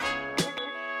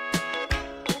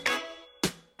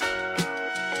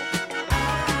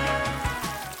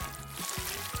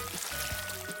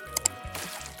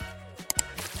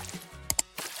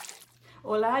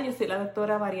Hola, yo soy la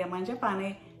doctora María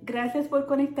Manjapane. Gracias por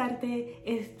conectarte.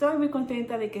 Estoy muy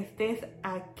contenta de que estés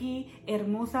aquí,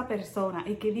 hermosa persona,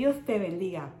 y que Dios te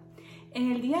bendiga.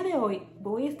 En el día de hoy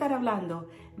voy a estar hablando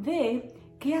de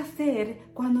qué hacer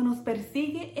cuando nos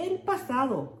persigue el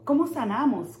pasado, cómo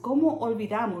sanamos, cómo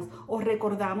olvidamos o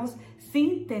recordamos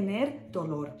sin tener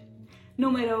dolor.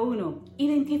 Número 1.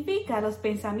 Identifica los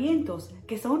pensamientos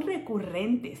que son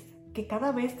recurrentes, que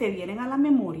cada vez te vienen a la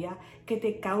memoria, que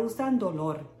te causan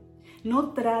dolor.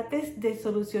 No trates de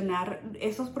solucionar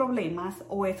esos problemas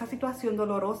o esa situación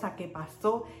dolorosa que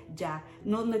pasó ya.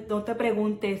 No te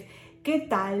preguntes, ¿qué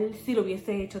tal si lo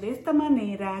hubiese hecho de esta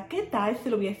manera? ¿Qué tal si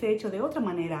lo hubiese hecho de otra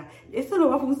manera? Eso no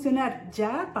va a funcionar,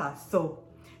 ya pasó.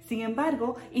 Sin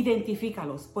embargo,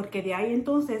 identifícalos, porque de ahí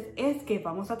entonces es que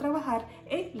vamos a trabajar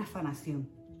en la sanación.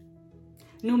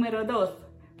 Número 2.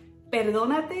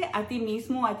 Perdónate a ti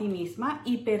mismo, a ti misma,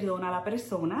 y perdona a la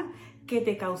persona que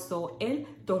te causó el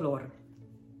dolor.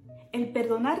 El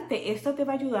perdonarte, esto te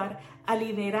va a ayudar a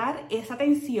liberar esa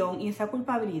tensión y esa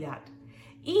culpabilidad.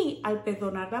 Y al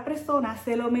perdonar a la persona,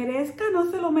 se lo merezca, no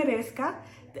se lo merezca,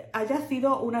 haya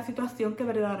sido una situación que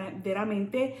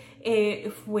verdaderamente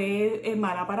fue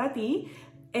mala para ti,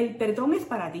 el perdón es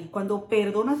para ti. Cuando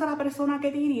perdonas a la persona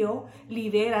que te hirió,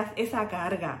 liberas esa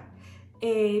carga.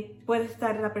 Puede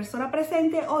estar la persona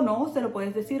presente o no, se lo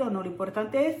puedes decir o no. Lo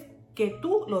importante es que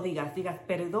tú lo digas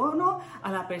perdono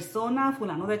a la persona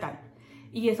fulano de tal.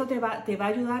 Y eso te va a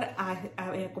ayudar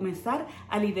a comenzar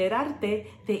a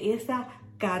liberarte de esa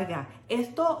carga.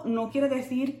 Esto no quiere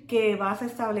decir que vas a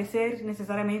establecer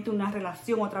necesariamente una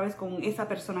relación otra vez con esa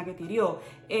persona que te hirió.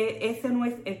 Ese no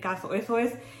es el caso. Eso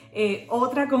es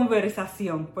otra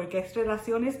conversación, porque hay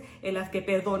relaciones en las que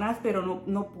perdonas, pero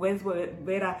no puedes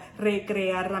volver a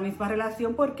recrear la misma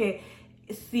relación, porque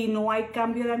si no hay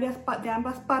cambio de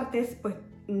ambas partes, pues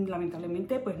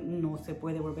lamentablemente pues no se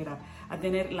puede volver a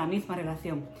tener la misma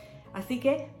relación. Así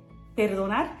que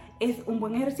perdonar es un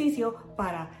buen ejercicio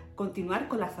para continuar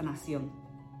con la sanación.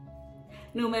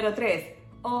 Número 3.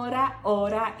 Ora,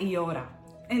 ora y ora.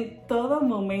 En todo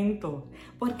momento,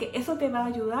 porque eso te va a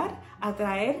ayudar a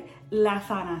traer la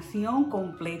sanación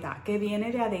completa que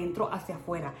viene de adentro hacia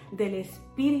afuera, del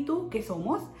espíritu que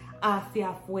somos hacia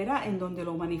afuera, en donde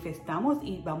lo manifestamos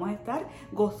y vamos a estar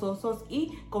gozosos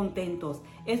y contentos.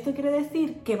 Esto quiere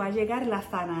decir que va a llegar la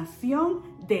sanación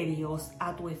de Dios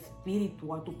a tu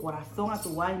espíritu, a tu corazón, a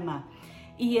tu alma.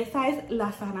 Y esa es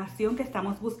la sanación que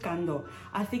estamos buscando.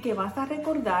 Así que vas a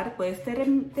recordar, puedes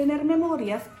tener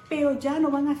memorias, pero ya no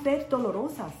van a ser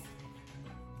dolorosas.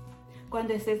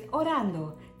 Cuando estés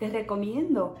orando, te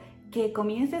recomiendo que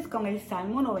comiences con el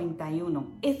Salmo 91.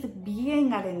 Es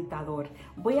bien alentador.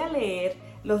 Voy a leer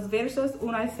los versos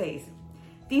 1 al 6.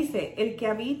 Dice, el que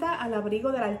habita al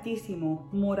abrigo del Altísimo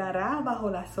morará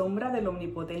bajo la sombra del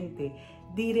Omnipotente.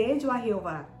 Diré yo a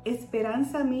Jehová,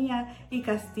 esperanza mía y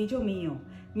castillo mío,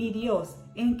 mi Dios,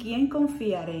 en quien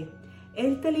confiaré.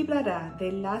 Él te librará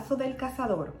del lazo del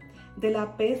cazador, de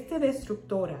la peste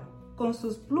destructora. Con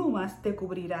sus plumas te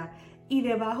cubrirá, y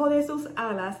debajo de sus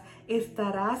alas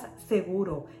estarás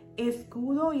seguro.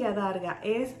 Escudo y adarga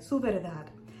es su verdad.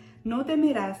 No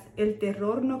temerás el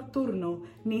terror nocturno,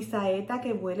 ni saeta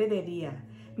que vuele de día,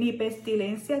 ni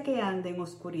pestilencia que ande en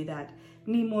oscuridad,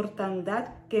 ni mortandad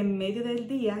que en medio del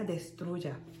día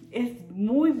destruya. Es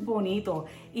muy bonito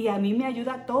y a mí me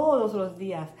ayuda todos los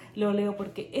días. Lo leo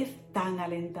porque es tan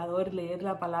alentador leer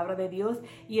la palabra de Dios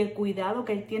y el cuidado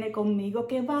que Él tiene conmigo,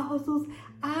 que bajo sus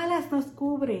alas nos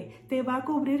cubre. Te va a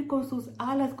cubrir con sus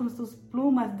alas, con sus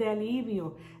plumas de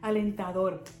alivio.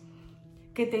 Alentador.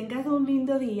 Que tengas un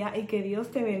lindo día y que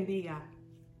Dios te bendiga.